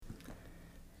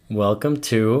Welcome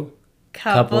to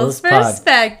Couples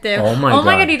Perspective. Oh my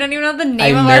god, you don't even know the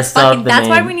name of our fucking... That's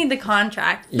why we need the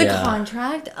contract. The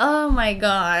contract? Oh my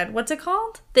god. What's it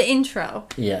called? The intro.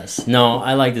 Yes. No,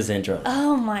 I like this intro.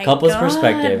 Oh my Couples god.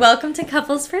 Perspective. Welcome to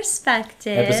Couples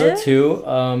Perspective. Episode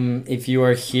 2. If you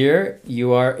are here,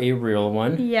 you are a real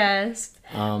one. Yes.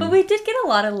 But we did get a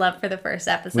lot of love for the first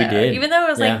episode. We did. Even though it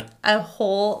was like a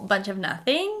whole bunch of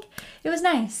nothing, it was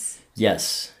nice.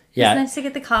 Yes. Yeah. It's nice to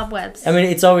get the cobwebs. I mean,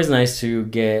 it's always nice to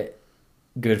get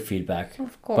good feedback.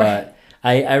 Of course. But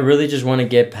I really just want to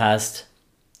get past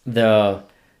the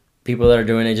people that are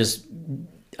doing it. Just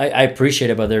I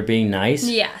appreciate it, but they're being nice.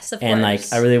 Yes, of course. And like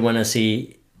I really want to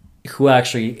see who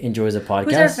actually enjoys the podcast.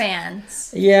 Who's our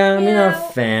fans? Yeah, I mean our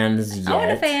fans yet. I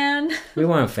want a fan. We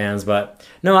want fans, but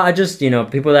no, I just,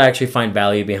 people that actually find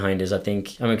value behind this. I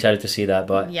think I'm excited to see that.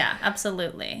 But yeah,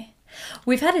 absolutely.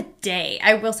 We've had a day.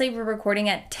 I will say we're recording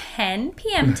at 10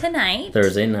 p.m. tonight.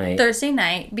 Thursday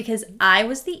night. Because I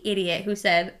was the idiot who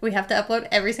said we have to upload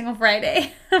every single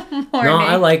Friday morning. No,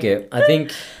 I like it. I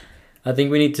think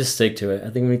we need to stick to it. I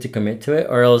think we need to commit to it,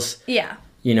 or else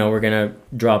we're gonna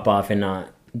drop off and not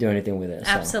do anything with it.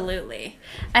 So. Absolutely.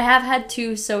 I have had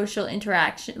 2 social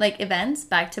interaction events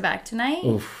back to back tonight.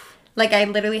 Oof. Like I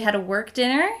literally had a work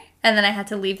dinner and then I had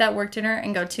to leave that work dinner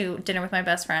and go to dinner with my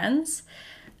best friends.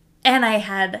 And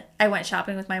I went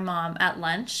shopping with my mom at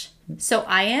lunch. So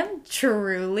I am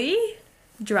truly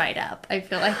dried up, I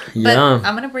feel like. But I'm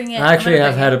going to bring it. I actually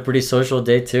have had a pretty social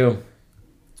day too.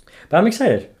 But I'm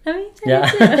excited. I'm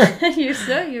excited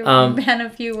too. You're a man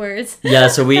of few words. Yeah,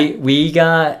 so we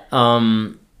got,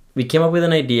 we came up with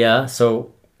an idea.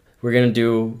 So we're going to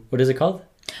do, what is it called?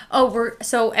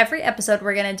 So every episode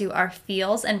we're gonna do our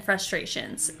feels and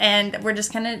frustrations, and we're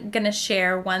just kind of gonna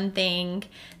share one thing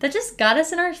that just got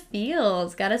us in our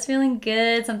feels, got us feeling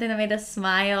good, something that made us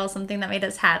smile, something that made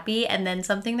us happy, and then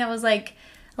something that was like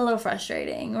a little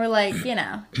frustrating or like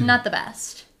not the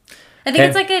best. I think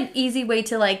it's like an easy way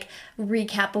to like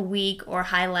recap a week or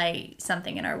highlight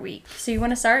something in our week. So you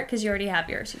want to start because you already have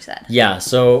yours, you said. Yeah.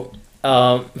 So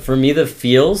for me, the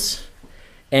feels.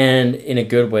 And in a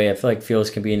good way, I feel like feels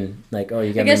can be in like, oh,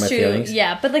 you got me in my feelings.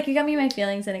 Yeah, but like you got me in my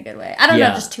feelings in a good way. I don't know,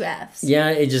 just 2 Fs. Yeah,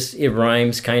 it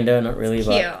rhymes kind of, not really.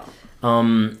 Cute.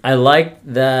 But I like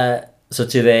that. So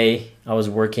today I was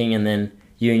working, and then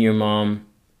you and your mom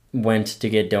went to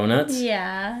get donuts.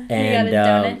 Yeah, and we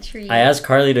got a donut treat. I asked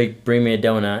Carly to bring me a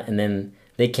donut, and then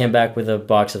they came back with a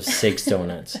box of 6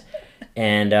 donuts.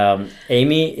 And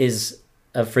Amy is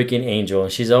a freaking angel,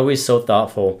 and she's always so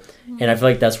thoughtful, and I feel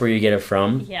like that's where you get it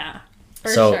from. Yeah, for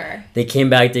sure. They came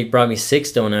back, they brought me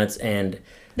 6 donuts, and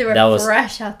they were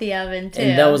fresh out the oven too,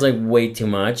 and that was like way too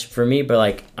much for me. But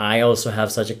like I also have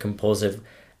such a compulsive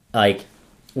like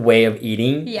way of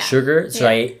eating sugar, so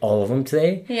I ate all of them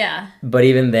today. But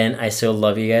even then I still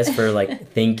love you guys for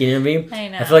like thinking of me. I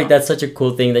know. I feel like that's such a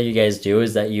cool thing that you guys do,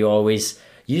 is that you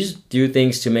just do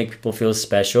things to make people feel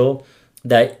special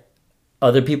that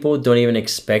other people don't even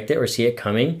expect it or see it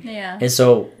coming. Yeah. And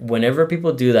so whenever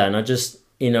people do that, not just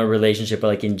in a relationship, but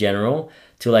like in general,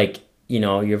 to like,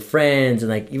 your friends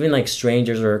and like even like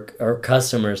strangers or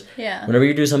customers. Yeah. Whenever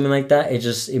you do something like that,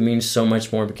 it means so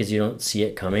much more because you don't see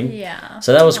it coming. Yeah.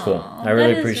 So that was cool. I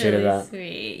really appreciated that.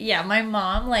 Sweet. Yeah, my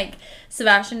mom, like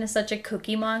Sebastian is such a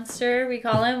cookie monster, we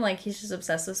call him. Like he's just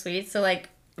obsessed with sweets. So like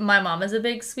my mom is a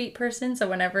big sweet person, so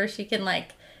whenever she can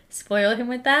like spoil him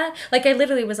with that. Like I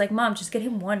literally was like, Mom, just get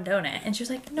him 1 donut. And she was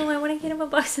like, no, I want to get him a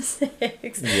box of 6.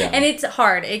 Yeah. And it's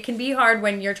hard. It can be hard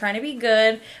when you're trying to be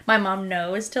good. My mom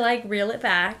knows to like reel it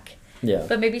back. Yeah.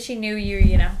 But maybe she knew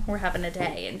we're having a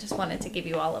day and just wanted to give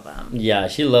you all of them. Yeah,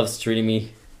 she loves treating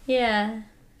me. Yeah.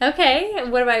 Okay.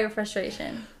 What about your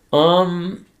frustration?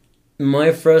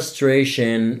 My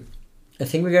frustration, I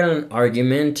think we got in an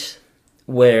argument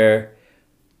where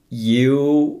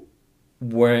you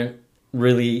weren't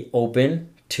really open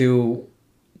to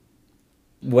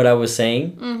what I was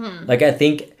saying. Mm-hmm. Like I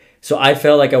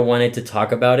felt like I wanted to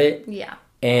talk about it. Yeah.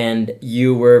 And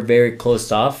you were very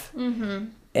closed off. Mm-hmm.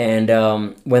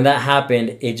 And when that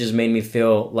happened, it just made me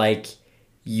feel like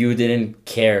you didn't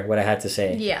care what I had to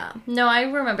say. Yeah. No, I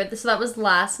remember this. So that was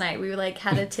last night. We like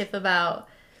had a tiff about,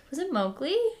 was it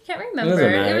Mowgli? I can't remember. It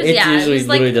doesn't matter. It was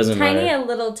like doesn't tiny matter. a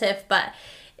little tiff, but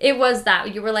it was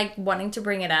that you were like wanting to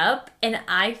bring it up, and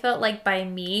I felt like by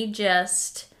me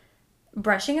just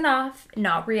brushing it off,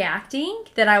 not reacting,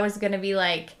 that I was gonna be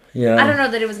like, I don't know,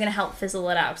 that it was gonna help fizzle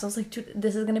it out. Because I was like, dude,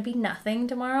 this is gonna be nothing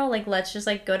tomorrow. Like, let's just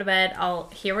like go to bed.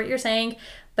 I'll hear what you're saying,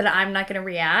 but I'm not gonna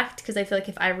react because I feel like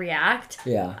if I react,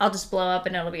 I'll just blow up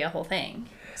and it'll be a whole thing.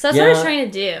 So that's what I was trying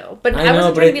to do. But I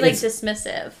wasn't trying to be like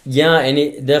dismissive. Yeah, and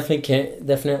it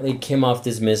definitely came off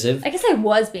dismissive. I guess I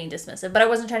was being dismissive, but I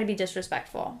wasn't trying to be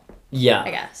disrespectful. Yeah.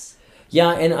 I guess.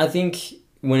 Yeah, and I think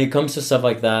when it comes to stuff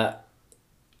like that,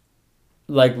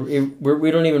 like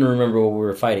we don't even remember what we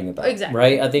were fighting about. Exactly.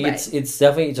 Right? I think it's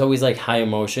definitely, it's always like high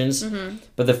emotions. Mm-hmm.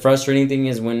 But the frustrating thing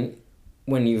is when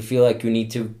you feel like you need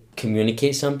to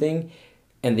communicate something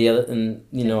and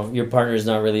your partner is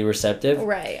not really receptive.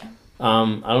 Right. I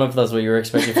don't know if that's what you were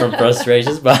expecting from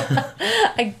frustrations, but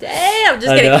I'm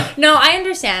just kidding. No, I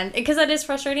understand because that is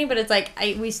frustrating, but it's like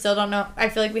we still don't know. I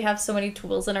feel like we have so many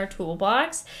tools in our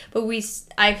toolbox, but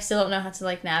I still don't know how to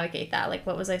like navigate that. Like,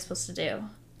 what was I supposed to do?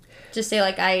 Just say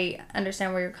like, I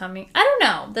understand where you're coming. I don't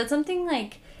know. That's something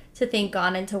like to think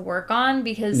on and to work on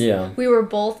because we were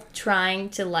both trying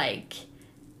to like.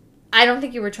 I don't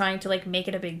think you were trying to like make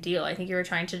it a big deal. I think you were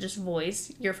trying to just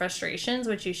voice your frustrations,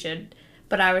 which you should.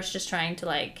 But I was just trying to,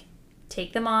 like,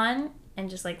 take them on and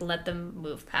just, like, let them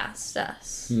move past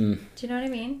us. Do you know what I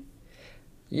mean?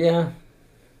 Yeah.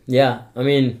 Yeah. I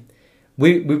mean,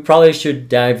 we probably should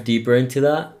dive deeper into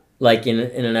that. Like, in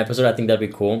an episode, I think that'd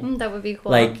be cool. That would be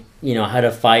cool. Like, how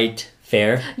to fight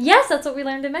fair. Yes, that's what we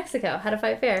learned in Mexico. How to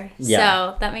fight fair. Yeah.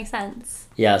 So, that makes sense.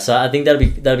 Yeah, so I think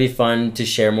that'd be fun to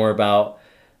share more about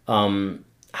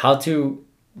how to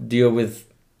deal with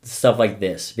stuff like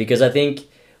this. Because I think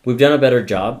we've done a better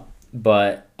job,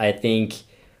 but I think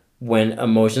when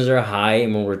emotions are high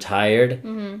and when we're tired,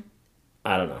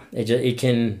 I don't know. It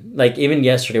can, like, even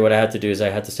yesterday, what I had to do is I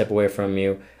had to step away from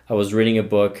you. I was reading a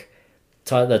book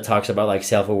that talks about, like,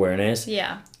 self-awareness.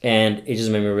 Yeah. And it just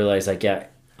made me realize, like,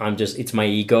 it's my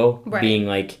ego being,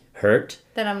 like, hurt.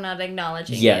 That I'm not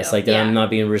acknowledging Yes, like, that I'm not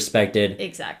being respected.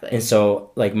 Exactly. And so,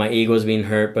 like, my ego is being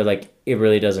hurt, but, like, it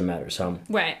really doesn't matter, so.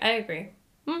 Right, I agree.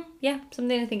 Yeah,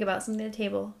 something to think about, something to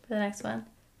table for the next one.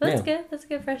 But that's good. That's a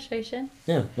good frustration.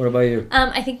 Yeah. What about you?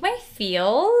 I think my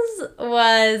feels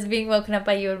was being woken up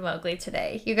by you and Mowgli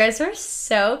today. You guys were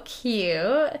so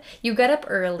cute. You got up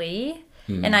early,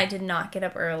 and I did not get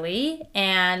up early.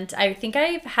 And I think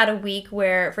I've had a week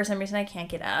where, for some reason, I can't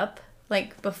get up.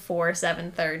 Like before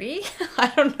 7:30.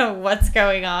 I don't know what's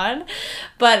going on.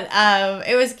 But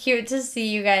it was cute to see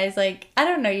you guys, like, I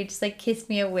don't know, you just like kiss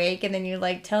me awake and then you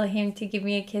like tell him to give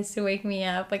me a kiss to wake me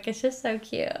up. Like, it's just so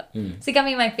cute. So it got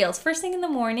me my feels. First thing in the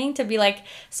morning to be like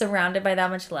surrounded by that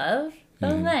much love.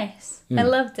 That was nice. I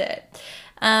loved it.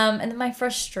 And then my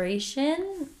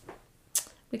frustration,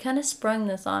 we kind of sprung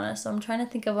this on us, so I'm trying to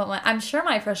think of I'm sure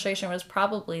my frustration was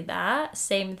probably that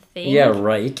same thing. Yeah,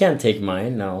 right. You can't take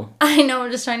mine, no. I know,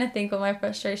 I'm just trying to think what my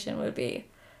frustration would be.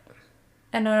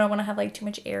 I know I don't want to have, like, too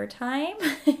much airtime.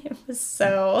 It was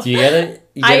so... You gotta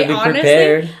be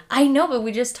prepared. I know, but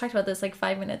we just talked about this, like,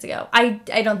 5 minutes ago. I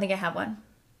don't think I have one.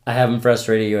 I haven't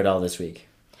frustrated you at all this week.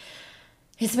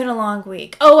 It's been a long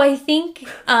week. Oh, I think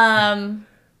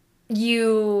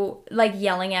you, like,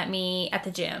 yelling at me at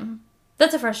the gym.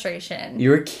 That's a frustration.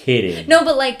 You were kidding. No,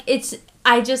 but like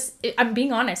I'm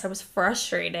being honest. I was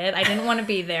frustrated. I didn't want to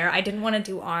be there. I didn't want to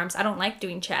do arms. I don't like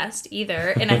doing chest either.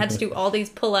 And I had to do all these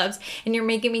pull-ups. And you're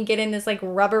making me get in this like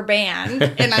rubber band.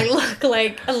 And I look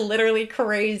like literally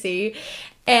crazy.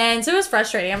 And so it was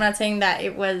frustrating. I'm not saying that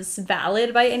it was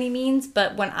valid by any means.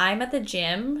 But when I'm at the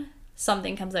gym,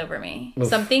 something comes over me. Oof.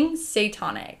 Something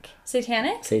satanic.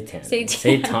 Satanic?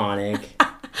 Satanic.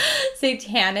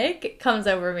 Satanic comes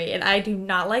over me, and I do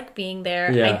not like being there.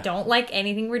 Yeah. I don't like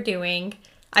anything we're doing.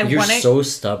 You're so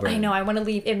stubborn. I know. I want to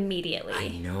leave immediately. I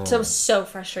know. So I'm so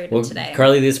frustrated today.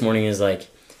 Carly this morning is like,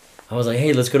 I was like,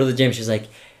 hey, let's go to the gym. She's like,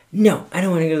 no, I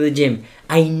don't want to go to the gym.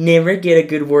 I never get a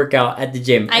good workout at the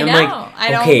gym. I know. Like,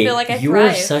 I don't feel like I thrive. You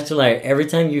are such a liar. Every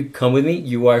time you come with me,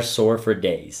 you are sore for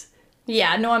days.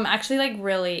 Yeah, no, I'm actually, like,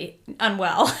 really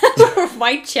unwell.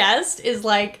 My chest is,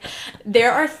 like,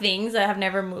 there are things that have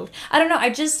never moved. I don't know,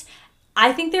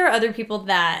 I think there are other people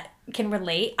that can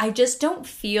relate. I just don't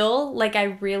feel like I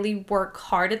really work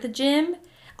hard at the gym.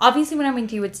 Obviously, when I'm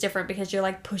with you, it's different because you're,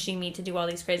 like, pushing me to do all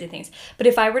these crazy things. But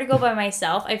if I were to go by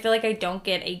myself, I feel like I don't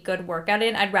get a good workout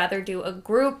in. I'd rather do a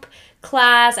group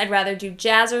class. I'd rather do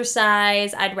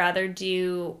jazzercise. I'd rather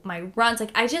do my runs.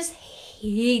 Like, I just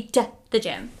hate the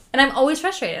gym. And I'm always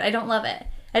frustrated. I don't love it.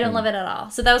 I don't love it at all.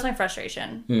 So that was my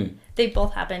frustration. They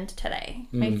both happened today.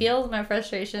 My feels, my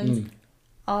frustrations,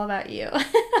 all about you.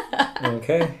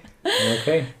 Okay.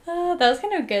 That was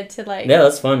kind of good to like. Yeah,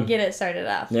 that's fun. Get it started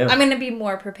off. Yeah. I'm gonna be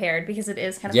more prepared because it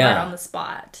is kind of hard on the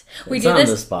spot. It's on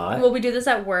the spot. Well, we do this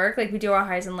at work. Like we do our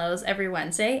highs and lows every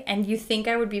Wednesday, and you think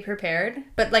I would be prepared,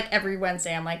 but like every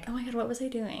Wednesday, I'm like, oh my god, what was I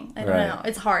doing? I don't know.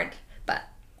 It's hard, but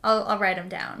I'll write them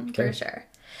down for sure.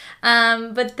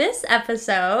 But this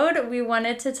episode, we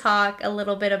wanted to talk a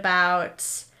little bit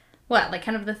about like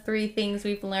kind of the 3 things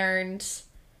we've learned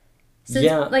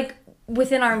since, like,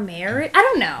 within our marriage. I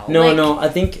don't know. No, I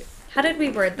think... How did we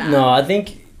word that? No, I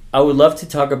think I would love to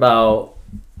talk about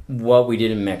what we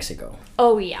did in Mexico.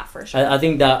 Oh, yeah, for sure. I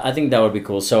think that would be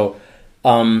cool. So,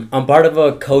 I'm part of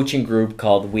a coaching group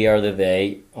called We Are the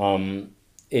They. I've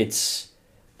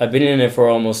been in it for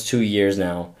almost 2 years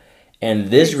now. And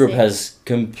this group has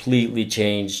completely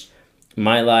changed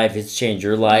my life. It's changed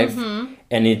your life. Mm-hmm.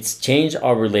 And it's changed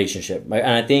our relationship. And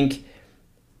I think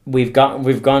we've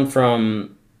gone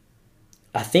from...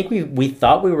 I think we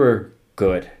thought we were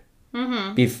good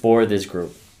before this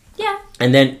group. Yeah.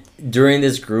 And then during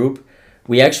this group,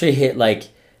 we actually hit, like,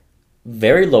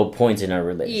 very low points in our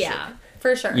relationship. Yeah,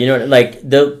 for sure. You know, like,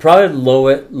 the probably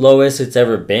lowest it's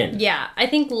ever been. Yeah, I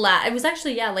think it was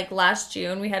actually, like last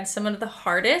June, we had some of the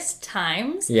hardest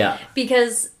times. Yeah.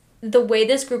 Because the way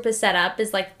this group is set up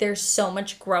is, like, there's so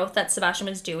much growth that Sebastian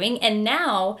was doing. And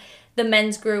now the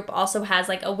men's group also has,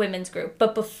 like, a women's group.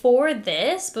 But I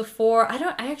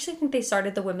actually think they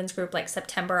started the women's group, like,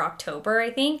 September, October, I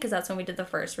think, because that's when we did the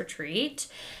first retreat.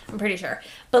 I'm pretty sure.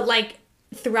 But, like,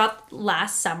 throughout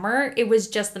last summer, it was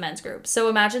just the men's group. So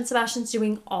imagine Sebastian's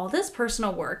doing all this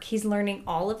personal work. He's learning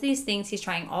all of these things. He's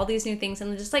trying all these new things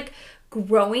and just, like,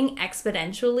 growing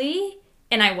exponentially.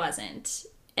 And I wasn't.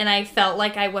 And I felt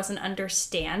like I wasn't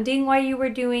understanding why you were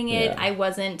doing it. Yeah. I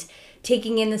wasn't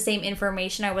taking in the same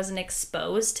information. I wasn't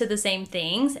exposed to the same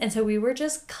things. And so we were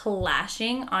just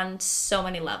clashing on so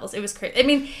many levels. It was crazy. I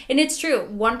mean, and it's true.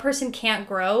 One person can't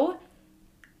grow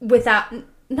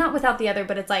not without the other,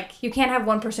 but it's like you can't have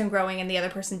one person growing and the other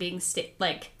person being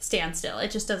stand still.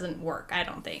 It just doesn't work, I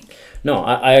don't think. No,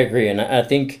 I agree. And I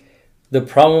think the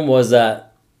problem was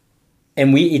that,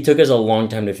 and it took us a long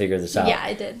time to figure this out. Yeah,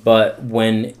 it did. But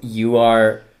when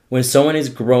someone is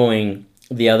growing,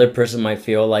 the other person might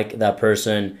feel like that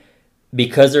person,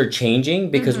 because they're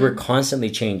changing, because we're constantly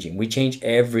changing. We change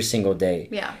every single day.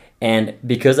 Yeah. And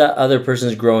because that other person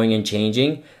is growing and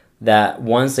changing, that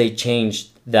once they change,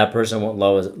 that person won't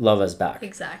love us back.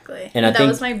 Exactly. And that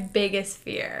was my biggest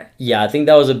fear. Yeah, I think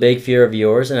that was a big fear of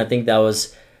yours. And I think that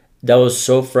was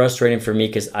so frustrating for me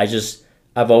because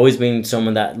I've always been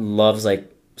someone that loves,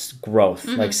 like, growth,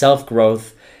 like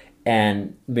self-growth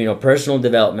and, you know, personal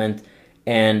development.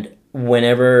 And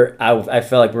whenever I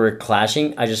felt like we were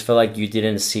clashing, I just felt like you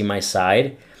didn't see my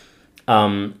side.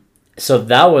 So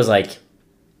that was like,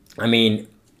 I mean,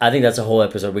 I think that's a whole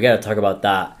episode. We got to talk about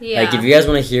that. Yeah. Like, if you guys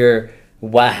want to hear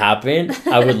what happened,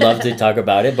 I would love to talk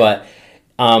about it. But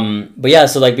yeah,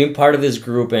 so, like, being part of this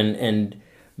group and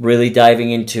really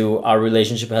diving into our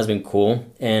relationship has been cool.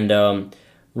 And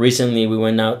recently we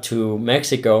went out to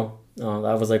Mexico.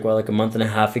 That was like a month and a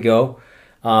half ago.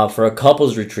 For a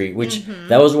couples retreat, which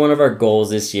that was one of our goals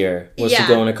this year, was to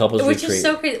go on a couples retreat. Which is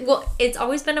so crazy. Well, it's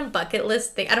always been a bucket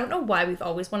list thing. I don't know why we've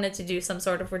always wanted to do some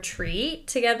sort of retreat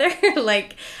together.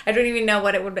 Like, I don't even know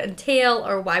what it would entail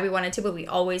or why we wanted to, but we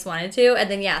always wanted to. And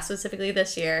then, yeah, specifically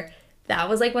this year, that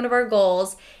was, like, one of our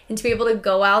goals. And to be able to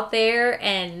go out there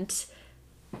and,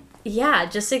 yeah,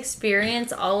 just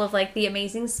experience all of, like, the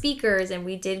amazing speakers. And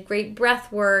we did great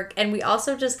breath work. And we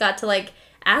also just got to, like,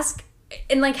 ask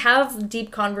and, like, have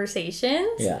deep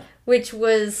conversations, which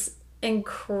was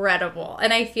incredible.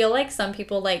 And I feel like some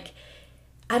people, like,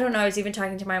 I don't know, I was even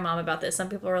talking to my mom about this. Some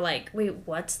people were like, wait,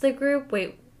 what's the group?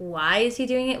 Wait, why is he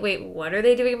doing it? Wait, what are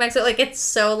they doing in Mexico? Like, it's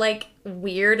so, like,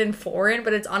 weird and foreign,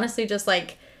 but it's honestly just,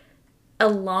 like, a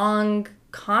long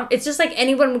it's just like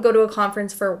anyone would go to a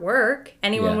conference for work.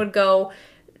 Anyone would go,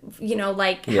 you know,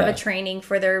 like, have a training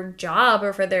for their job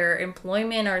or for their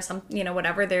employment or some, you know,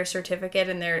 whatever, their certificate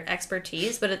and their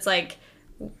expertise. But it's like,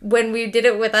 when we did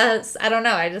it with us, I don't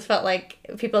know, I just felt like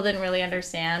people didn't really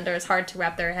understand, or it's hard to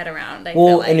wrap their head around.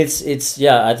 And it's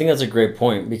yeah, I think that's a great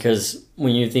point, because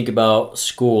when you think about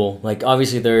school, like,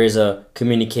 obviously there is a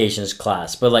communications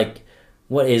class, but, like,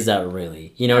 what is that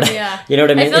really? You know what you know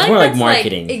what I mean? It's more like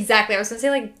marketing. Like, exactly. I was gonna say,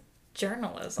 like,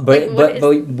 journalism. But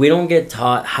we don't get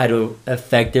taught how to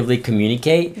effectively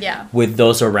communicate with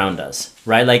those around us,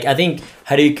 right? Like, I think,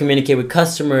 how do you communicate with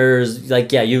customers?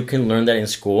 Like, yeah, you can learn that in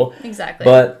school. Exactly.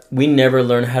 But we never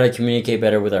learn how to communicate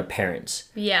better with our parents.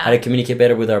 Yeah. How to communicate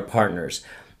better with our partners.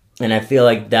 And I feel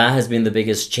like that has been the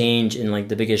biggest change and, like,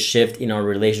 the biggest shift in our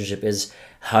relationship is,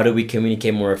 how do we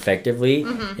communicate more effectively,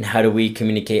 and how do we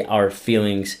communicate our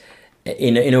feelings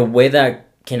in a way that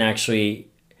can actually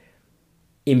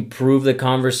improve the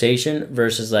conversation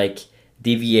versus, like,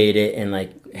 deviate it and,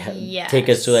 like, take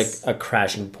us to, like, a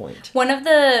crashing point. One of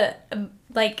the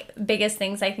like biggest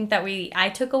things I think that I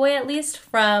took away at least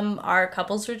from our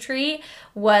couples retreat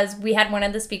was we had one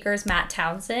of the speakers, Matt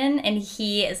Townsend, and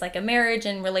he is like a marriage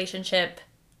and relationship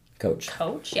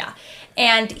coach, yeah.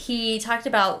 And he talked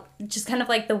about just kind of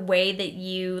like the way that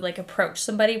you like approach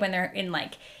somebody when they're in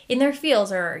their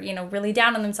feels, or, you know, really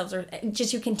down on themselves, or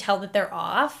just you can tell that they're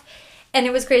off. And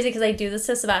it was crazy because I do this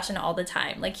to Sebastian all the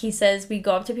time. Like, he says, we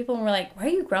go up to people and we're like, why are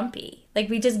you grumpy? Like,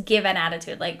 we just give an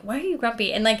attitude. Like, why are you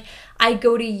grumpy? And, like, I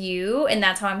go to you, and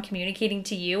that's how I'm communicating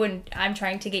to you, and I'm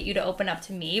trying to get you to open up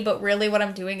to me. But really what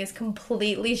I'm doing is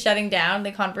completely shutting down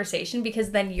the conversation,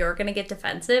 because then you're going to get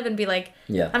defensive and be like,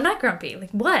 I'm not grumpy.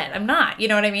 Like, what? I'm not. You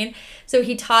know what I mean? So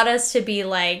he taught us to be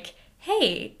like,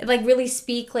 hey, like, really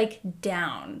speak, like,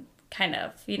 down, kind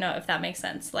of, you know, if that makes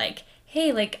sense. Like,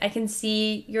 hey, like, I can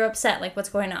see you're upset, like, what's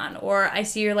going on? Or I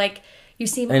see you're, like, you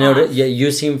seem off.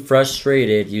 You seem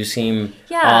frustrated. You seem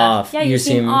off. Yeah, you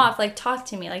seem off. Like, talk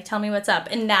to me. Like, tell me what's up.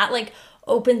 And that, like,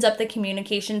 opens up the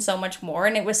communication so much more.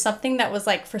 And it was something that was,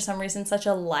 like, for some reason, such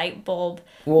a light bulb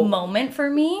moment for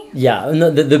me. Yeah. And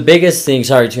the biggest thing,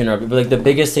 sorry to interrupt, but, like, the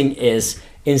biggest thing is,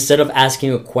 instead of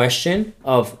asking a question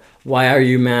of, why are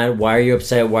you mad? Why are you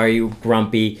upset? Why are you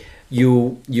grumpy?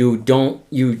 You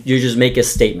just make a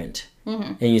statement.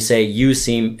 Mm-hmm. And you say, you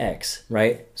seem X,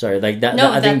 right? Sorry, like that.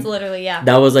 No, that's literally, yeah.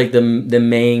 That was like the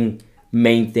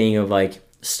main thing of, like,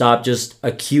 stop just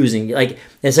accusing. Like,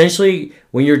 essentially,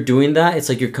 when you're doing that, it's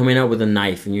like you're coming out with a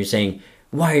knife and you're saying,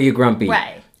 why are you grumpy?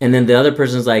 Right. And then the other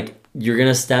person's like, you're going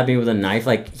to stab me with a knife?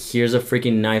 Like, here's a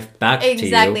freaking knife back to you.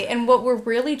 Exactly. And what we're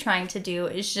really trying to do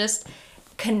is just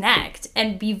connect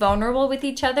and be vulnerable with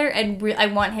each other. And I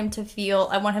want him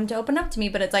to open up to me,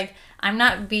 but it's like, I'm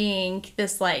not being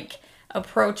this, like,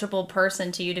 approachable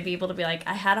person to you to be able to be like,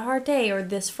 I had a hard day, or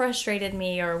this frustrated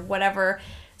me, or whatever.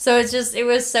 So it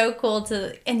was so cool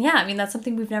and yeah, I mean, that's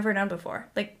something we've never done before.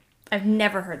 Like, I've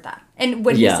never heard that. And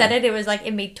when he said it, it was like,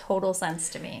 it made total sense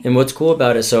to me. And what's cool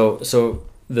about it, so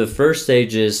the first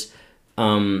stage is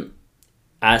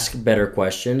ask better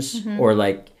questions, mm-hmm. or,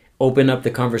 like, open up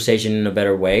the conversation in a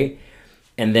better way.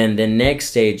 And then the next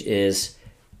stage is,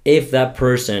 if that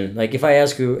person, like, if I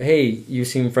ask you, hey, you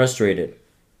seem frustrated,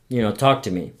 you know, talk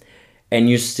to me, and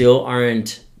you still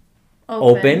aren't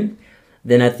open,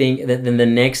 then I think that then the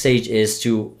next stage is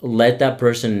to let that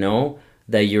person know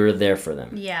that you're there for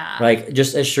them. Yeah. Like,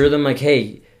 just assure them, like,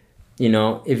 hey, you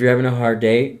know, if you're having a hard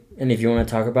day and if you want to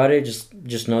talk about it,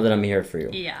 just know that I'm here for you.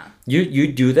 Yeah.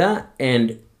 You do that,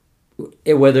 and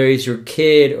whether it's your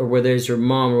kid or whether it's your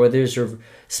mom or whether it's your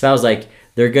spouse, like,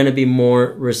 they're going to be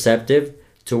more receptive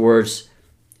towards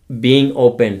being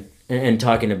open and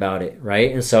talking about it,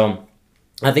 right? And so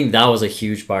I think that was a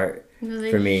huge part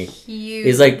for me.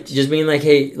 It's like just being like,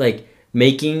 hey, like,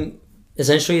 making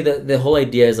essentially the whole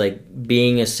idea is like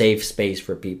being a safe space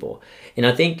for people. And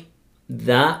I think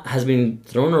that has been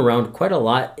thrown around quite a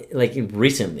lot, like,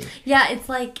 recently. Yeah, it's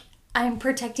like, I'm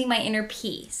protecting my inner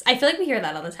peace. I feel like we hear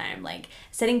that all the time. Like,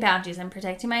 setting boundaries, I'm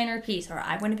protecting my inner peace, or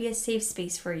I want to be a safe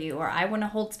space for you, or I want to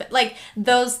hold space. Like,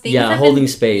 those things. Yeah, holding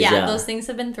space. Yeah, those things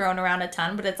have been thrown around a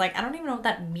ton, but it's like, I don't even know what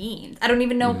that means. I don't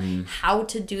even know how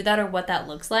to do that or what that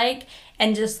looks like.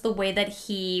 And just the way that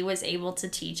he was able to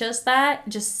teach us that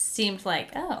just seemed like,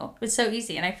 oh, it's so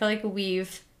easy. And I feel like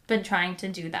we've been trying to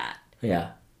do that. Yeah.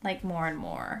 Like, more and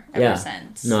more ever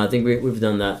since. No, I think we've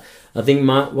done that. I think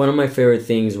one of my favorite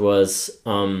things was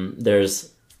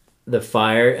there's the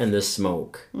fire and the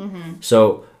smoke. Mm-hmm.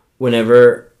 So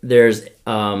whenever there's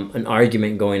an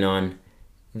argument going on,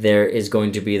 there is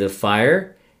going to be the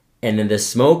fire, and then the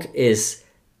smoke is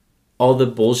all the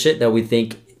bullshit that we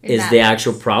think is the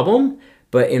actual problem.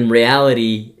 But in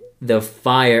reality, the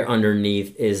fire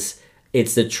underneath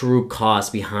it's the true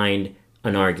cause behind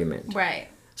an argument. Right.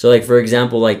 So, like, for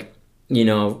example, like, you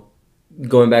know,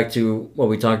 going back to what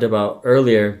we talked about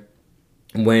earlier,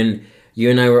 when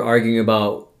you and I were arguing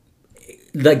about,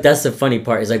 like, that's the funny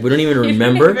part, is like, we don't even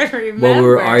remember what we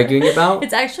were arguing about.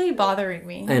 It's actually bothering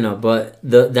me. I know, but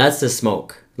that's the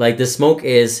smoke. Like, the smoke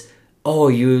is, oh,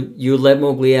 you let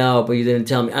Mowgli out, but you didn't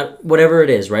tell me. Whatever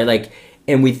it is, right? Like,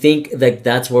 and we think, like,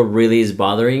 that's what really is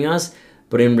bothering us.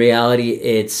 But in reality,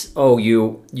 it's, oh,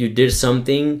 you did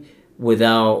something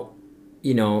without,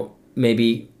 you know,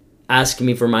 maybe asking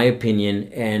me for my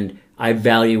opinion, and I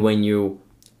value when you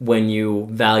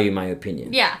value my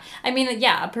opinion. Yeah. I mean,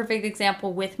 yeah, a perfect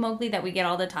example with Mowgli that we get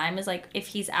all the time is, like, if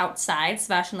he's outside,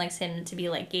 Sebastian likes him to be,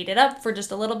 like, gated up for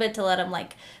just a little bit to let him,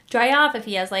 like, dry off. If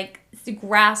he has, like,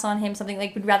 grass on him, something,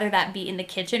 like, we'd rather that be in the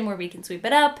kitchen where we can sweep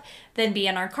it up than be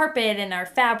on our carpet and our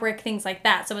fabric, things like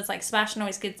that. So it's like Sebastian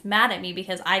always gets mad at me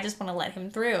because I just want to let him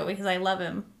through because I love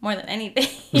him more than anything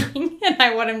and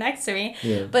I want him next to me.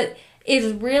 Yeah. But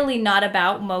is really not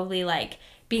about Mowgli like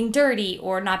being dirty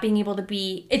or not being able to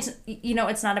be. It's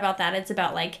it's not about that. It's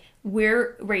about like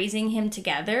we're raising him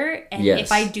together, and Yes.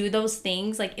 if I do those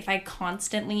things, like if I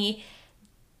constantly,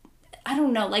 I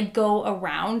don't know, like go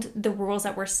around the rules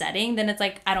that we're setting, then it's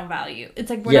like I don't value. It's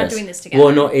like we're not doing this together.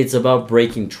 Well, no, it's about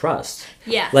breaking trust.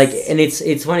 Yes. Like, and it's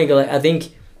funny. Like, I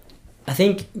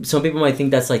think some people might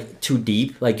think that's like too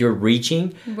deep, like you're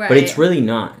reaching, but it's Right. really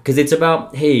not, because it's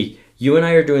about, hey, you and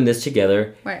I are doing this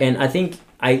together, Right. and I think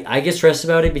I get stressed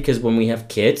about it because when we have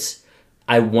kids,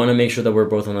 I want to make sure that we're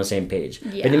both on the same page.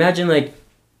 Yeah. But imagine like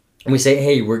we say,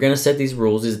 hey, we're gonna set these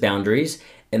rules, these boundaries,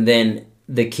 and then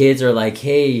the kids are like,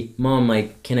 hey, mom,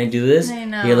 like, can I do this? I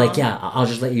know. You're like, yeah, I'll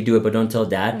just let you do it, but don't tell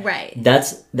dad. Right.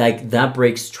 That's like, that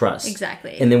breaks trust.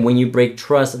 Exactly. And then when you break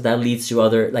trust, that leads to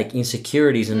other like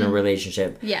insecurities in a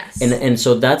relationship. Yes. And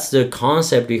so that's the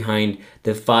concept behind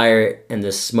the fire and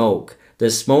the smoke. The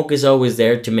smoke is always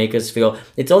there to make us feel,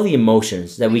 it's all the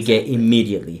emotions that we get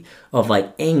immediately of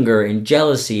like anger and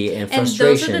jealousy and frustration.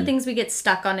 And those are the things we get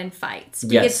stuck on in fights. We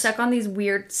get Yes. stuck on these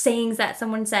weird sayings that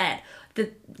someone said.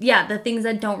 The things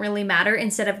that don't really matter,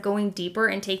 instead of going deeper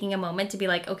and taking a moment to be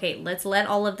like, okay, let's let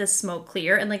all of this smoke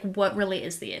clear and like what really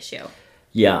is the issue.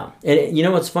 Yeah. And you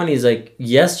know what's funny is like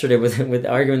yesterday with the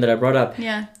argument that I brought up,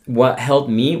 Yeah. what helped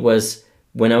me was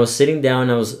when I was sitting down,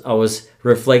 I was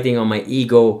reflecting on my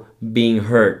ego being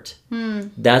hurt.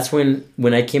 That's when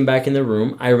I came back in the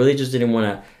room, I really just didn't want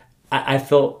to. I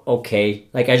felt okay,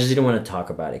 like I just didn't want to talk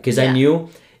about it because I Yeah. knew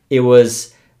it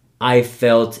was. I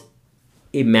felt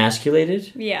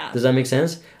emasculated. Yeah. Does that make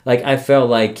sense? Like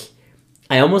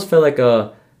I almost felt like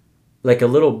a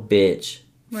little bitch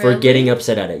for Really? getting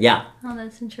upset at it. Yeah. Oh,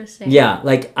 that's interesting. Yeah,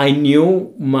 like I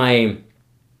knew my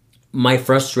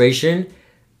frustration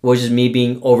was just me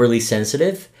being overly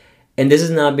sensitive, and this is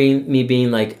not me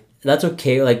being like, that's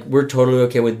okay, like we're totally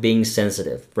okay with being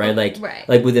sensitive, right? Like Right.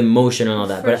 like with emotion and all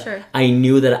that. For But sure. I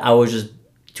knew that I was just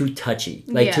too touchy,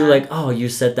 like too Yeah. like, oh, you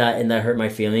said that and that hurt my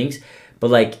feelings, but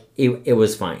like it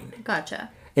was fine. Gotcha.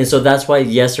 And so that's why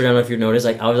yesterday, I don't know if you noticed,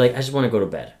 like I was like, I just want to go to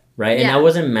bed, right? And Yeah. I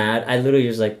wasn't mad. I literally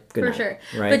was like, good For night, sure.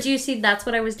 right? But you see, that's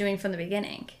what I was doing from the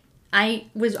beginning. I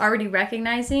was already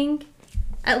recognizing,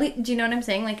 at least, do you know what I'm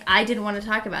saying? Like, I didn't want to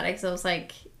talk about it because I was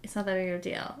like, it's not that big of a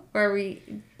deal. Or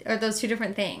are those two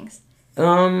different things?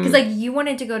 Because, like, you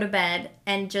wanted to go to bed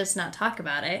and just not talk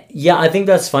about it. Yeah, I think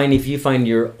that's fine if you find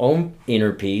your own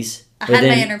inner peace. I but had my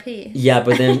then- inner peace. Yeah,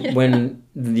 but then when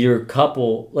your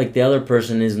couple, like the other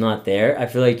person is not there, I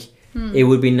feel like Hmm. it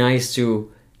would be nice to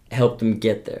help them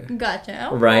get there. Gotcha.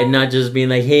 Right? Not just being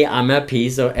like, hey, I'm at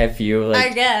peace, so F you.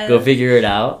 Like, I guess. go figure it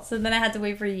out. So then I had to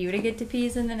wait for you to get to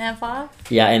peace and then F off?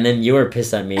 Yeah, and then you were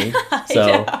pissed at me. So,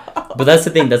 know. but that's the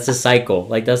thing. That's the cycle.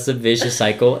 Like, that's the vicious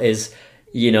cycle is,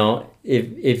 you know,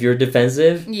 if you're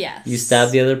defensive, Yes. you stab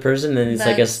the other person, then it's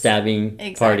like a That's- stabbing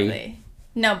party. Exactly.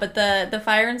 No, but the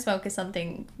fire and smoke is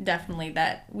something definitely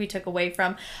that we took away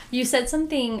from. You said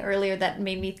something earlier that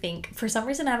made me think. For some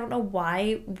reason, I don't know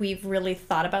why we've really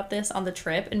thought about this on the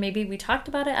trip, and maybe we talked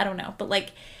about it. I don't know, but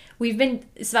like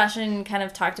Sebastian kind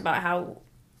of talked about how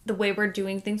the way we're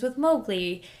doing things with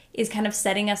Mowgli is kind of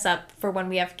setting us up for when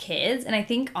we have kids. And I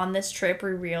think on this trip we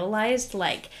realized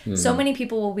like so many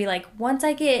people will be like, once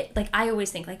I get, like I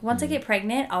always think like once I get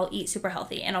pregnant, I'll eat super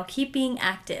healthy and I'll keep being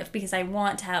active because I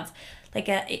want to have like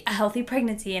a healthy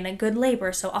pregnancy and a good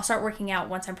labor. So I'll start working out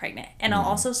once I'm pregnant. And I'll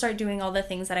also start doing all the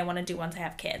things that I want to do once I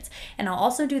have kids. And I'll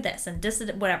also do this and this,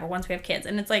 whatever, once we have kids.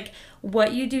 And it's like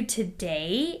what you do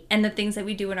today and the things that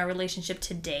we do in our relationship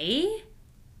today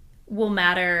will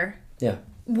matter. Yeah.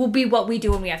 Will be what we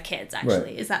do when we have kids,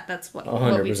 actually. Right. Is that's what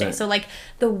 100%. we say. So like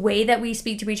the way that we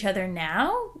speak to each other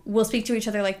now, we'll speak to each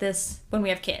other like this when we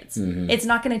have kids. It's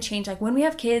not going to change. Like when we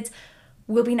have kids,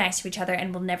 we'll be nice to each other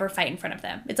and we'll never fight in front of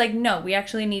them. It's like, no, we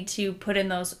actually need to put in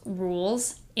those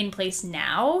rules in place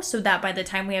now so that by the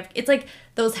time we have, it's like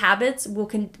those habits will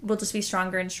just be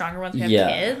stronger and stronger once we have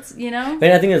kids, you know?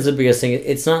 And I think that's the biggest thing.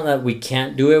 It's not that we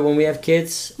can't do it when we have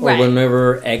kids or Right.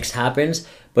 whenever X happens,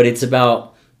 but it's about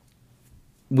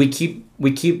we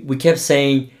kept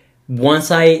saying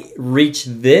once I reach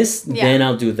this, Yeah. then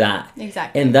I'll do that.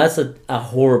 Exactly. And that's a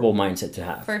horrible mindset to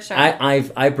have. For sure.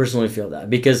 I personally feel that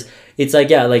because it's like,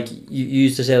 yeah, like you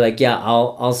used to say like, yeah,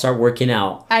 I'll start working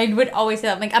out. I would always say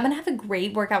that. I'm like, I'm going to have a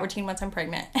great workout routine once I'm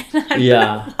pregnant. And I don't Yeah.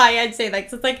 know why I'd say like,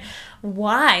 so it's like,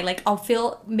 why? Like, I'll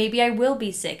feel, maybe I will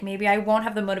be sick. Maybe I won't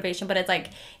have the motivation. But it's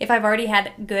like, if I've already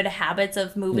had good habits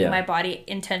of moving Yeah. my body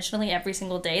intentionally every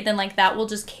single day, then like that will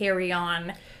just carry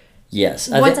on Yes.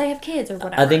 once I have kids or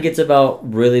whatever. I think it's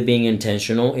about really being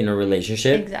intentional in a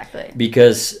relationship. Exactly.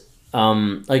 Because,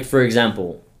 like, for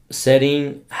example,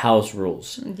 setting house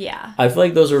rules. Yeah. I feel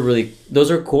like those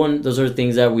are cool, and those are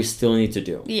things that we still need to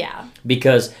do. Yeah.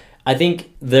 Because I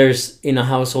think there's in a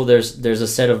household there's a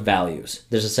set of values.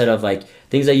 There's a set of like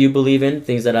things that you believe in,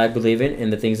 things that I believe in,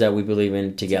 and the things that we believe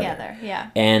in together. Yeah.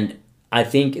 And I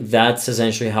think that's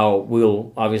essentially how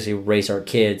we'll obviously raise our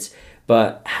kids,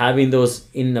 but having those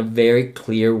in a very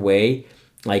clear way,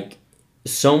 like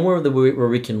somewhere where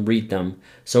we can read them,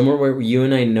 somewhere where you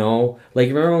and I know, like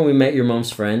remember when we met your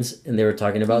mom's friends and they were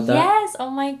talking about that? Yes. Oh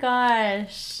my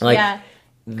gosh. Like, yeah.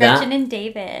 Gretchen and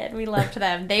David, we loved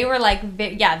them. They were like,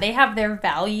 they have their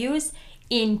values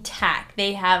intact.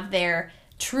 They have their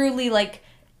truly like,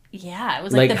 it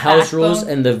was like the house rules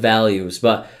backbone and the values.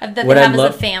 But that they have as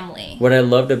a family. What I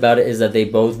loved about it is that they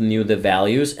both knew the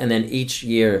values, and then each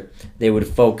year they would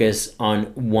focus on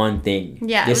one thing.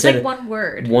 Yeah, they it was said like one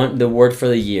word. The word for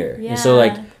the year. Yeah. And so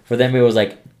like for them it was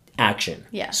like action.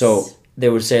 Yes. So they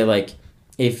would say like,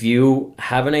 if you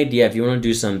have an idea, if you want to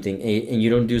do something and you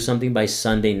don't do something by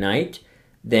Sunday night,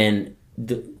 then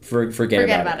forget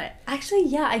about it. Actually,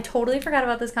 yeah, I totally forgot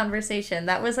about this conversation.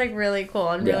 That was like really cool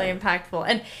and really impactful.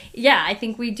 And yeah, I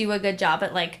think we do a good job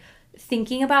at like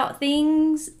thinking about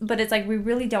things, but it's like we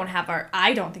really don't have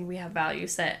I don't think we have value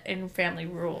set in family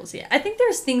rules yet. I think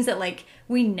there's things that like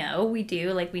we know we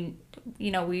do, like we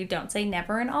don't say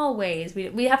never and always.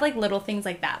 We have like little things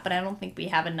like that, but I don't think we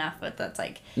have enough. But that's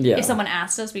like, if someone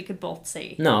asked us, we could both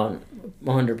say. No,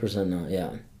 100% not.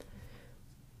 Yeah.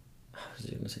 I was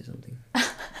gonna say something.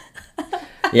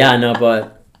 Yeah, no,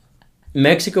 but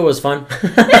Mexico was fun.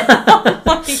 Oh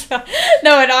my God.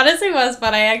 No, it honestly was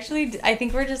fun. I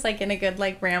think we're just like in a good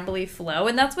like rambly flow,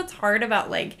 and that's what's hard about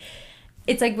like.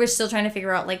 It's like we're still trying to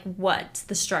figure out like what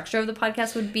the structure of the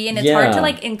podcast would be, and it's hard to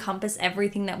like encompass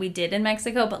everything that we did in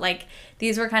Mexico, but like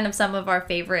these were kind of some of our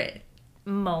favorite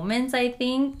moments, I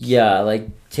think. Yeah, like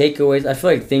takeaways. I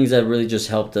feel like things that really just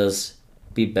helped us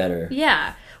be better.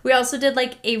 Yeah. We also did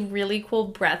like a really cool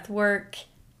breath work.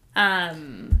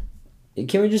 Can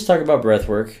we just talk about breath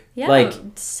work? Yeah, like,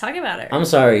 let's talk about it. I'm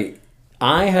sorry.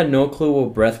 I had no clue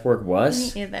what breath work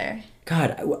was. Me either.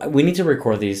 God, we need to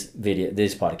record these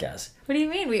podcasts. What do you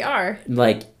mean? We are.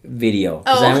 Like video.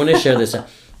 Because I want to share this.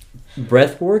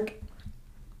 Breath work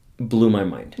blew my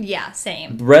mind. Yeah,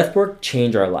 same. Breath work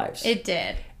changed our lives. It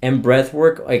did. And breath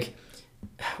work, like,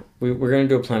 we're going to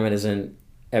do a plant medicine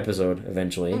episode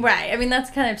eventually. Right. I mean, that's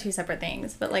kind of two separate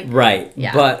things, but like. Right.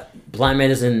 Yeah. But plant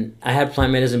medicine, I had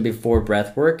plant medicine before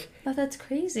breath work. Oh, that's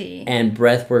crazy. And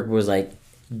breath work was like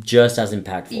just as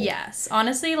impactful. Yes.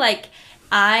 Honestly, like,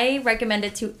 I recommend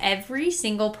it to every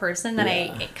single person that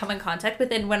I come in contact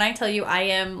with. And when I tell you I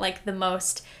am like the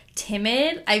most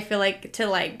timid, I feel like to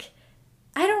like,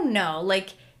 I don't know, like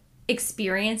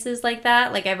experiences like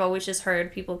that. Like I've always just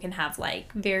heard people can have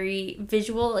like very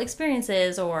visual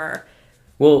experiences or.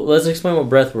 Well, let's explain what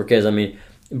breath work is. I mean,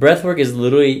 breath work is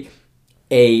literally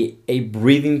a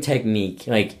breathing technique.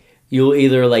 Like you'll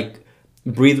either like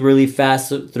breathe really fast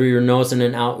through your nose and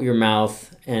then out your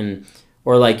mouth, and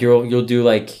or like you'll do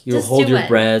like you'll hold your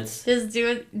breath. Just do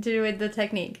it the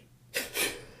technique.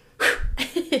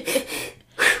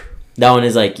 That one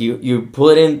is like you pull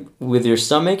it in with your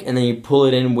stomach and then you pull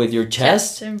it in with your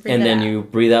chest and then you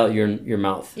breathe out your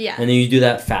mouth. Yeah. And then you do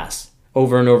that fast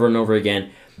over and over and over again.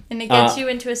 And it gets you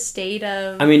into a state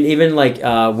of. I mean, even like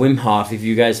Wim Hof, if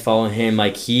you guys follow him,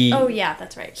 like he. Oh yeah,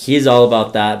 that's right. He's all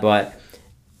about that, but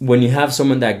when you have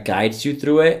someone that guides you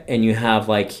through it and you have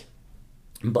like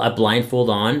a blindfold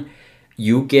on,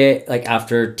 you get like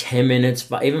after 10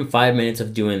 minutes, even 5 minutes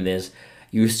of doing this,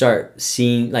 you start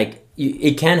seeing like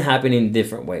it can happen in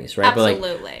different ways, right? Absolutely.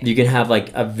 But like you can have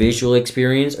like a visual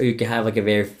experience or you can have like a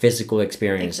very physical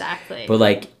experience. Exactly. But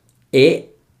like it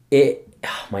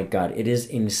oh my God, it is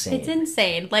insane. It's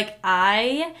insane. Like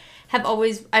I've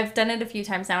done it a few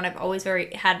times now and I've always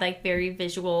had like very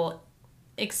visual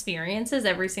experiences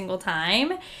every single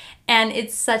time. And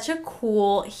it's such a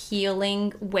cool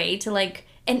healing way to like,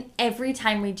 and every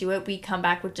time we do it, we come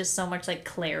back with just so much like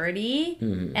clarity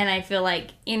and I feel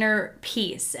like inner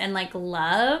peace and like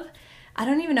love. I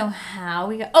don't even know how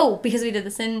we got, because we did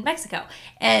this in Mexico.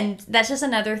 And that's just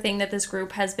another thing that this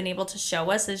group has been able to show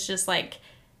us is just like,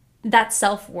 that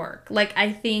self-work. Like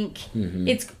I think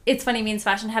it's funny, me and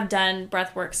Sebastian have done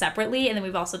breath work separately and then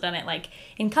we've also done it like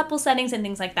in couple settings and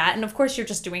things like that, and of course you're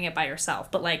just doing it by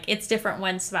yourself, but like it's different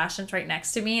when Sebastian's right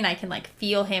next to me and I can like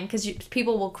feel him, because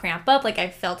people will cramp up. Like I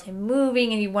felt him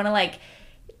moving and you want to like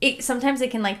sometimes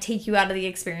it can like take you out of the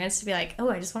experience to be like,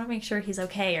 oh, I just want to make sure he's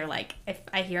okay, or like if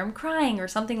I hear him crying or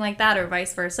something like that, or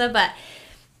vice versa. But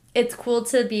it's cool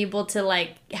to be able to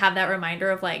like have that reminder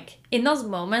of like in those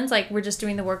moments like we're just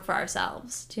doing the work for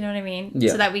ourselves. Do you know what I mean?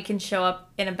 Yeah. So that we can show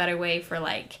up in a better way for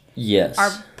like Yes.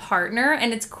 our partner,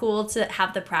 and it's cool to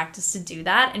have the practice to do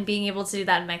that, and being able to do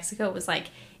that in Mexico was like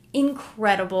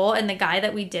incredible. And the guy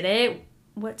that we did it,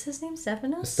 what's his name?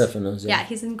 Stefanos. Yeah,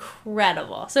 he's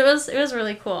incredible. So it was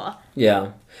really cool.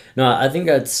 Yeah. No, I think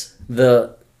that's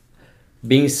the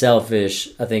being selfish,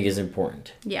 I think, is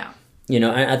important. Yeah. You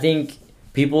know, I think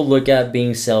people look at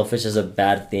being selfish as a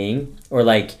bad thing, or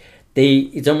like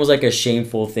it's almost like a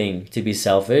shameful thing to be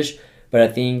selfish. But I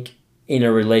think in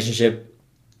a relationship,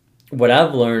 what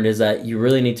I've learned is that you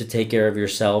really need to take care of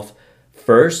yourself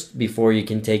first before you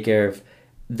can take care of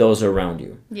those around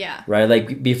you. Yeah. Right?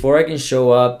 Like before I can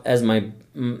show up as my,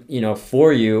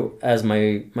 for you as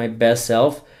my best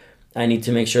self, I need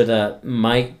to make sure that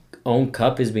my own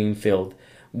cup is being filled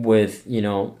with,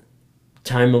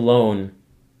 time alone,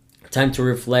 time to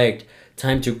reflect,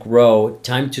 time to grow,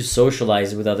 time to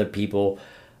socialize with other people.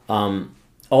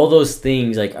 All those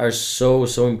things like are so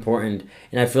important,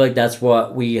 and I feel like that's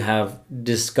what we have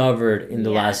discovered in the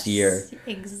last year.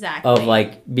 Exactly. Of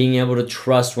like being able to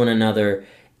trust one another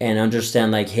and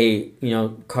understand like, hey,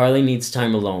 Carly needs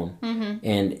time alone,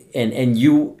 and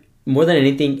you, more than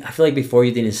anything, I feel like before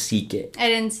you didn't seek it. I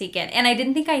didn't seek it, and I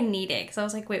didn't think I need it because I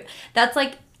was like, wait, that's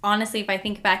like. Honestly, if I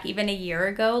think back even a year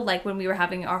ago, like when we were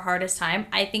having our hardest time,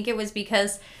 I think it was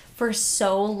because for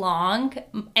so long,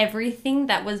 everything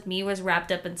that was me was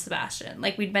wrapped up in Sebastian.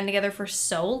 Like we'd been together for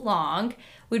so long.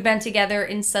 We'd been together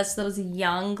in such those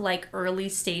young, like early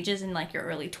stages in like your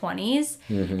early 20s.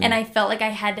 Mm-hmm. And I felt like I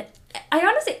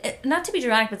honestly, not to be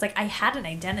dramatic, but it's like I had an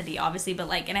identity, obviously, but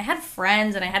like, and I had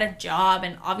friends and I had a job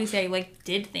and obviously I like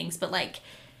did things, but like,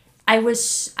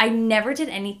 I never did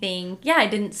anything. Yeah, I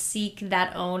didn't seek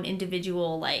that own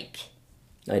individual like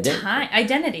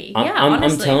identity.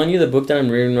 I'm telling you, the book that I'm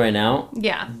reading right now.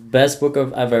 Yeah. Best book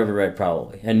I've ever read,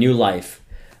 probably. A New Life,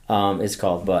 it's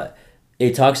called. But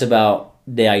it talks about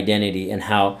the identity and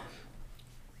how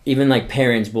even like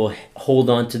parents will hold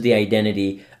on to the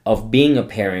identity of being a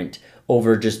parent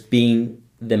over just being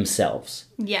themselves.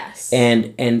 Yes.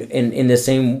 And in the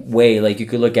same way, like you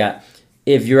could look at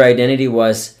if your identity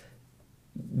was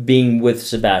being with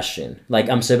Sebastian, like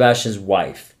I'm Sebastian's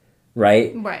wife,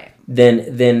 right? Right.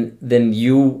 Then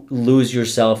you lose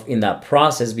yourself in that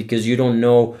process because you don't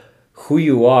know who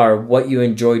you are, what you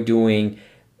enjoy doing.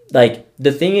 Like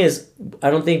the thing is, I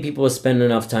don't think people spend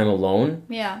enough time alone.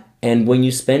 Yeah. And when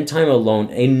you spend time alone,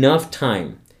 enough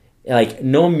time, like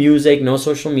no music, no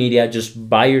social media, just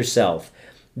by yourself,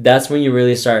 that's when you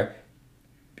really start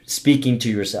speaking to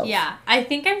yourself. Yeah, I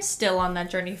think I'm still on that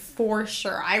journey for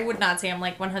sure. I would not say I'm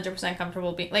like 100%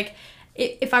 comfortable being like,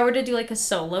 if I were to do like a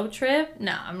solo trip,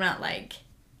 no, I'm not like,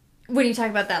 when you talk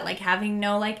about that, like having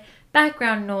no like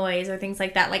background noise or things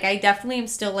like that, like I definitely am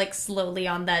still like slowly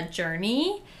on that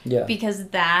journey. Yeah. Because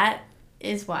that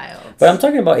is wild. But I'm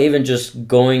talking about even just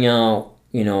going out,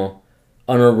 on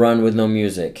a run with no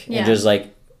music and just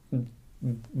like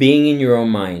being in your own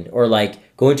mind, or like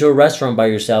going to a restaurant by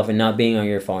yourself and not being on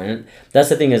your phone. And that's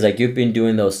the thing is like you've been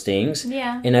doing those things.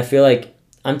 Yeah. And I feel like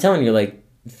I'm telling you, like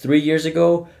 3 years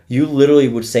ago, you literally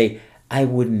would say, I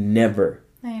would never.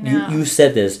 I know. You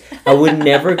said this. I would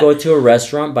never go to a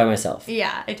restaurant by myself.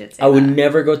 Yeah, I did say I would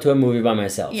never go to a movie by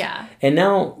myself. Yeah. And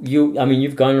now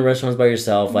you've gone to restaurants by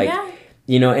yourself, like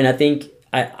and I think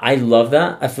I love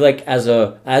that. I feel like as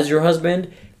your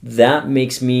husband, that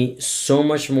makes me so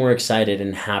much more excited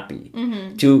and happy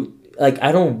to like,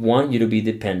 I don't want you to be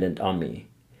dependent on me.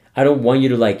 I don't want you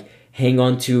to like hang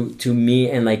on to me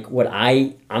and like what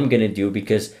I'm gonna do,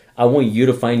 because I want you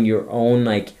to find your own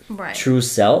like true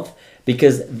self,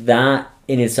 because that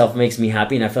in itself makes me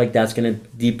happy, and I feel like that's gonna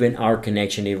deepen our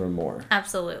connection even more.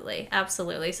 Absolutely.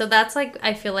 So that's like,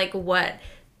 I feel like what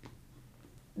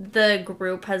the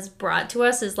group has brought to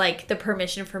us is like the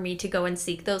permission for me to go and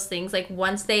seek those things. Like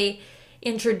once they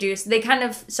kind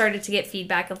of started to get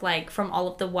feedback of like from all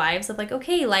of the wives of like,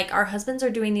 okay, like our husbands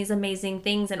are doing these amazing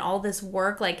things and all this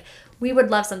work, like we would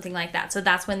love something like that. So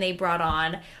that's when they brought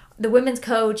on the women's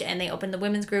coach and they opened the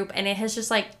women's group, and it has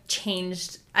just like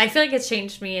changed. I feel like it's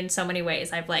changed me in so many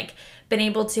ways. I've like been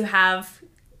able to have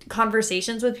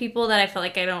conversations with people that I feel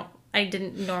like I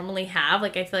didn't normally have.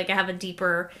 Like I feel like I have a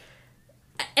deeper,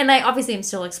 and I obviously am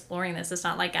still exploring this. It's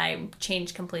not like I'm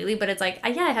changed completely, but it's like, I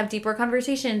have deeper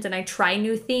conversations and I try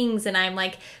new things, and I'm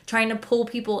like trying to pull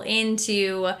people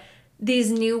into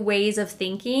these new ways of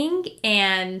thinking.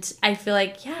 And I feel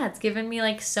like, it's given me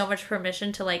like so much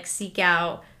permission to like seek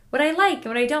out what I like and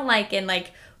what I don't like, and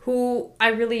like who I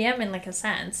really am in like a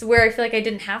sense, where I feel like I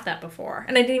didn't have that before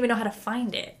and I didn't even know how to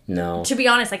find it. No. To be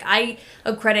honest, like I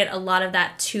accredit a lot of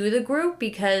that to the group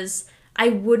because I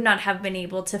would not have been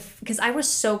able to, because I was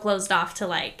so closed off to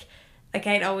like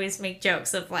I'd always make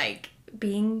jokes of like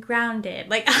being grounded.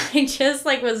 Like I just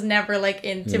like was never like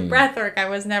into breath work. I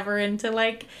was never into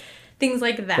like things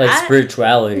like that. Like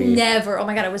spirituality. Never. Oh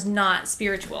my God, I was not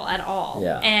spiritual at all.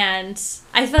 Yeah. And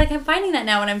I feel like I'm finding that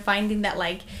now, and I'm finding that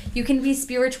like you can be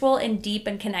spiritual and deep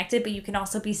and connected, but you can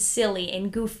also be silly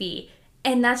and goofy.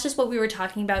 And that's just what we were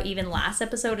talking about even last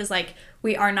episode is like,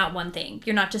 we are not one thing.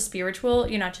 You're not just spiritual.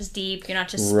 You're not just deep. You're not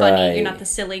just funny. You're not the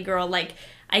silly girl. Like,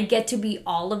 I get to be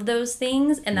all of those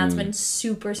things, and that's been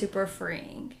super, super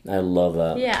freeing. I love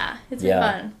that. Yeah, it's been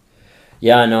fun.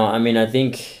 Yeah, no, I mean, I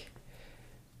think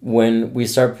when we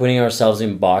start putting ourselves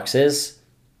in boxes,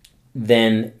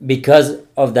 then because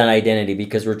of that identity,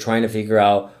 because we're trying to figure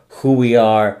out who we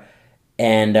are,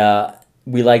 and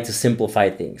we like to simplify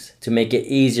things to make it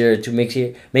easier, to make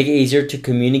it easier to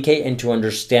communicate and to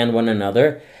understand one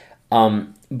another.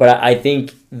 But I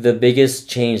think the biggest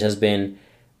change has been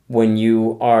when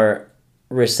you are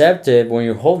receptive, when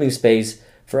you're holding space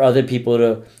for other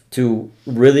people to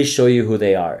really show you who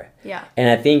they are. Yeah. And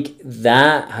I think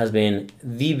that has been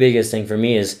the biggest thing for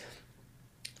me, is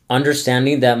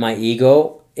understanding that my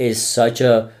ego is such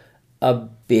a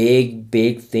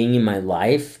big thing in my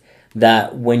life,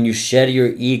 that when you shed your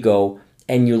ego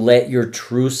and you let your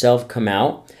true self come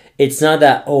out, it's not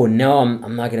that, oh, no,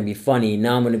 I'm not going to be funny.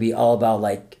 Now I'm going to be all about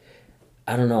like,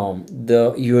 I don't know,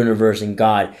 the universe and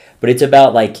God. But it's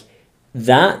about like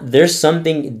that there's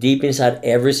something deep inside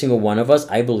every single one of us,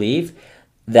 I believe,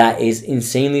 that is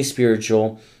insanely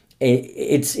spiritual.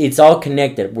 It's all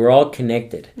connected. We're all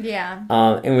connected. Yeah.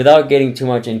 And without getting too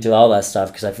much into all that stuff,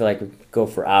 because I feel like we could go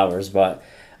for hours, but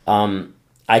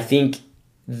I think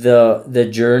the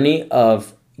journey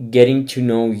of getting to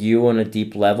know you on a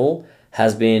deep level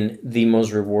has been the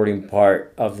most rewarding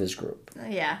part of this group.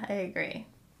 Yeah, I agree.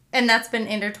 And that's been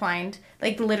intertwined.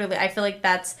 Like, literally, I feel like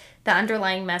that's the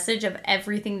underlying message of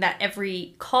everything, that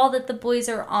every call that the boys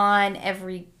are on,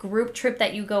 every group trip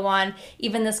that you go on,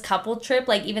 even this couple trip,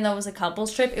 like, even though it was a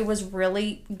couples trip, it was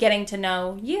really getting to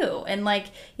know you. And, like,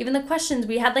 even the questions,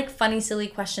 we had, like, funny, silly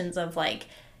questions of, like,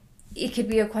 it could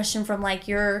be a question from, like,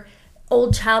 your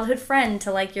old childhood friend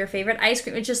to, like, your favorite ice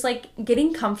cream. It's just, like,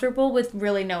 getting comfortable with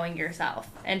really knowing yourself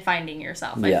and finding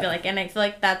yourself, Yeah. I feel like. And I feel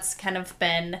like that's kind of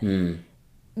been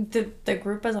the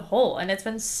group as a whole, and it's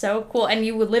been so cool. And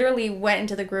you literally went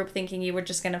into the group thinking you were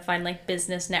just gonna find like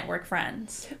business network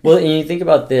friends. Well, and you think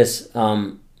about this,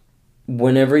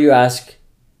 whenever you're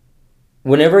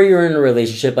in a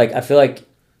relationship, like I feel like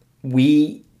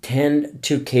we tend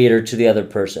to cater to the other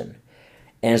person.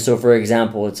 And so for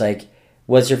example, it's like,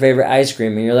 what's your favorite ice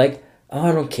cream? And you're like, oh,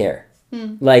 I don't care.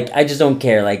 Like, I just don't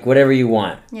care. Like, whatever you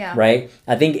want. Yeah. Right?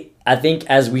 I think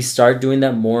as we start doing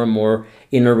that more and more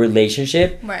in a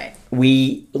relationship, Right.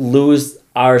 we lose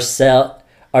our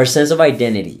sense of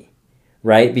identity,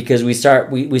 right? Because we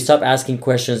stop asking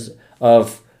questions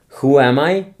of who am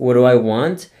I? What do I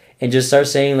want? And just start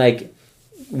saying like,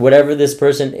 whatever this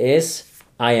person is,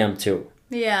 I am too.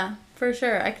 Yeah, for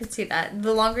sure. I could see that.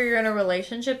 The longer you're in a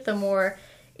relationship, the more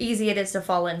easy it is to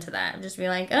fall into that. Just be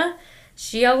like,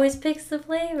 she always picks the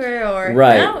flavor, or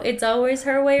right. No, it's always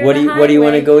her way or what the do you highway. What do you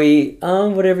want to go eat?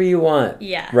 Whatever you want.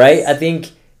 Yeah. Right? I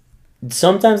think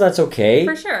sometimes that's okay.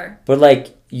 For sure. But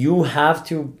like, you have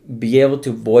to be able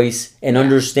to voice and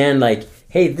understand like,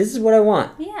 hey, this is what I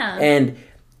want. Yeah.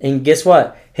 And guess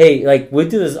what? Hey, like, we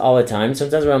do this all the time.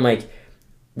 Sometimes when I'm like,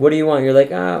 what do you want? You're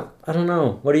like, I don't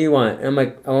know. What do you want? And I'm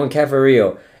like, I want Cafe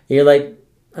Rio. And you're like,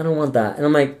 I don't want that. And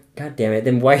I'm like, God damn it.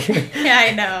 Then why? Yeah,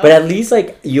 I know. But at least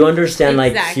like you understand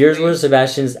like, Exactly. here's where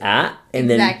Sebastian's at, and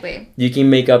then you can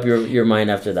make up your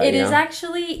mind after that. It is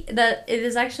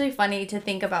actually funny to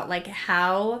think about like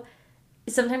how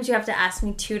sometimes you have to ask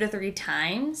me 2 to 3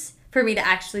 times for me to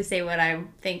actually say what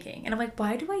I'm thinking. And I'm like,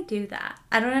 why do I do that?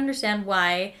 I don't understand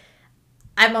why.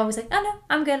 I'm always like, oh no,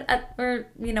 I'm good. Or,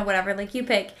 whatever, like you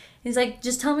pick. And he's like,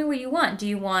 just tell me what you want. Do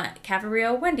you want Cafe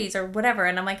Rio, Wendy's, or whatever?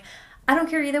 And I'm like, I don't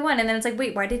care either one. And then it's like,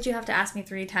 wait, why did you have to ask me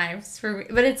 3 times for me?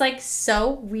 But it's like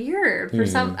so weird for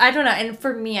some, I don't know. And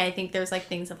for me, I think there's like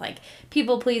things of like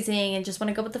people pleasing and just want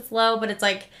to go with the flow. But it's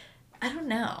like, I don't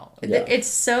know. Yeah. It's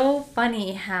so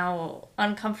funny how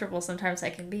uncomfortable sometimes I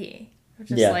can be.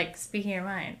 Just like speaking your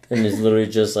mind. And it's literally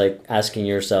just like asking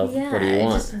yourself, what do you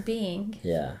want? Just being.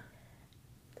 Yeah.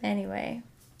 Anyway,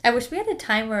 I wish we had a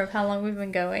timer of how long we've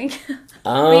been going.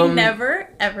 We never,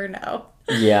 ever know.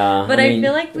 Yeah. But I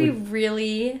feel like we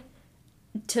really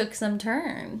took some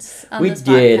turns on We this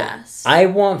did. podcast. I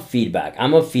want feedback.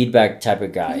 I'm a feedback type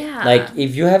of guy. Yeah. Like,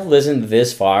 if you have listened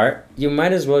this far, you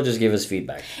might as well just give us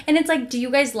feedback. And it's like, do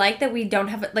you guys like that we don't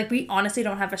have, like, we honestly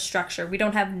don't have a structure. We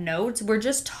don't have notes. We're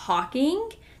just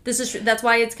talking. That's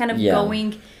why it's kind of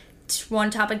going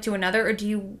one topic to another. Or do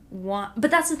you want,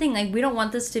 but that's the thing, like, we don't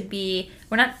want this to be,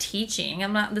 we're not teaching.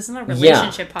 This is not a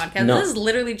relationship podcast. No. This is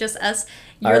literally just us.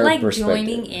 Our You're like perspective.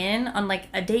 joining in on like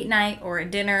a date night or a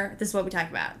dinner. This is what we talk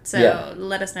about. So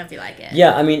let us know if you like it.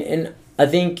 Yeah, I mean, and I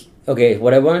think, okay,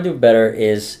 what I want to do better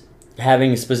is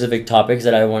having specific topics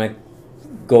that I want to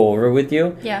go over with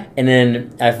you. Yeah. And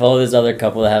then I follow this other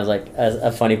couple that has like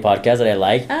a funny podcast that I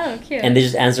like. Oh, cute. And they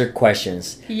just answer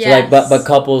questions. Yes. So like, but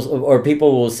couples or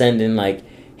people will send in like,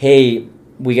 hey,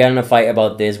 we got in a fight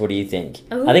about this. What do you think?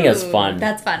 I think that's Ooh, fun.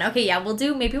 That's fun. Okay, yeah,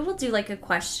 maybe we'll do like a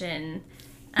question.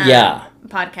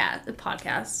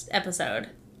 Podcast episode.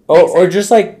 Or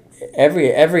just like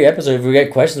every episode, if we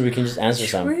get questions, we can just answer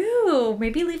some. True.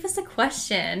 Maybe leave us a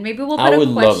question. Maybe we'll I put would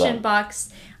a love question that.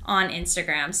 box on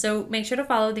Instagram. So make sure to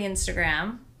follow the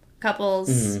Instagram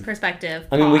Couples Perspective.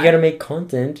 I mean, we Pod. gotta make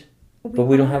content, but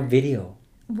we don't have video.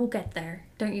 We'll get there.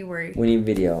 Don't you worry. We need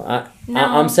video. No.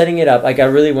 I'm setting it up. Like, I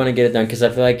really want to get it done because I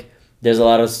feel like there's a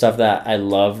lot of stuff that I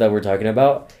love that we're talking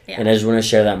about, and I just want to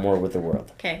share that more with the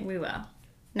world. Okay, we will.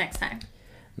 Next time.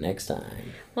 Next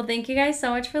time. Well, thank you guys so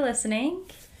much for listening.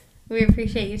 We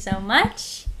appreciate you so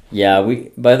much. Yeah,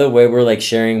 by the way, we're like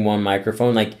sharing one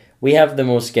microphone. Like, we have the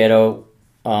Mosquito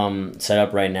set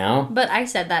up right now. But I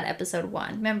said that episode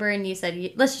 1. Remember? And you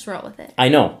said, let's just roll with it. I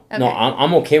know. Okay. No,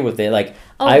 I'm okay with it. Like,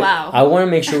 wow. I want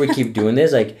to make sure we keep doing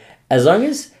this. Like, as long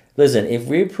as, listen, if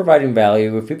we're providing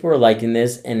value, if people are liking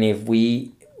this, and if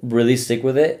we really stick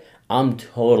with it, I'm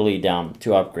totally down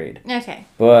to upgrade. Okay.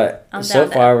 But I'm so down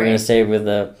to far, we're going upgrade. to stay with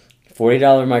the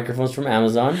 $40 microphones from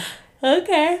Amazon.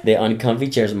 Okay. The uncomfy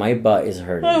chairs. My butt is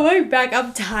hurting. Oh, my back.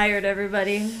 I'm tired,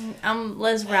 everybody.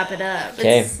 Let's wrap it up.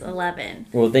 'Kay. It's 11.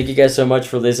 Well, thank you guys so much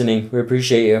for listening. We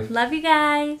appreciate you. Love you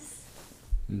guys.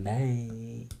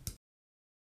 Bye.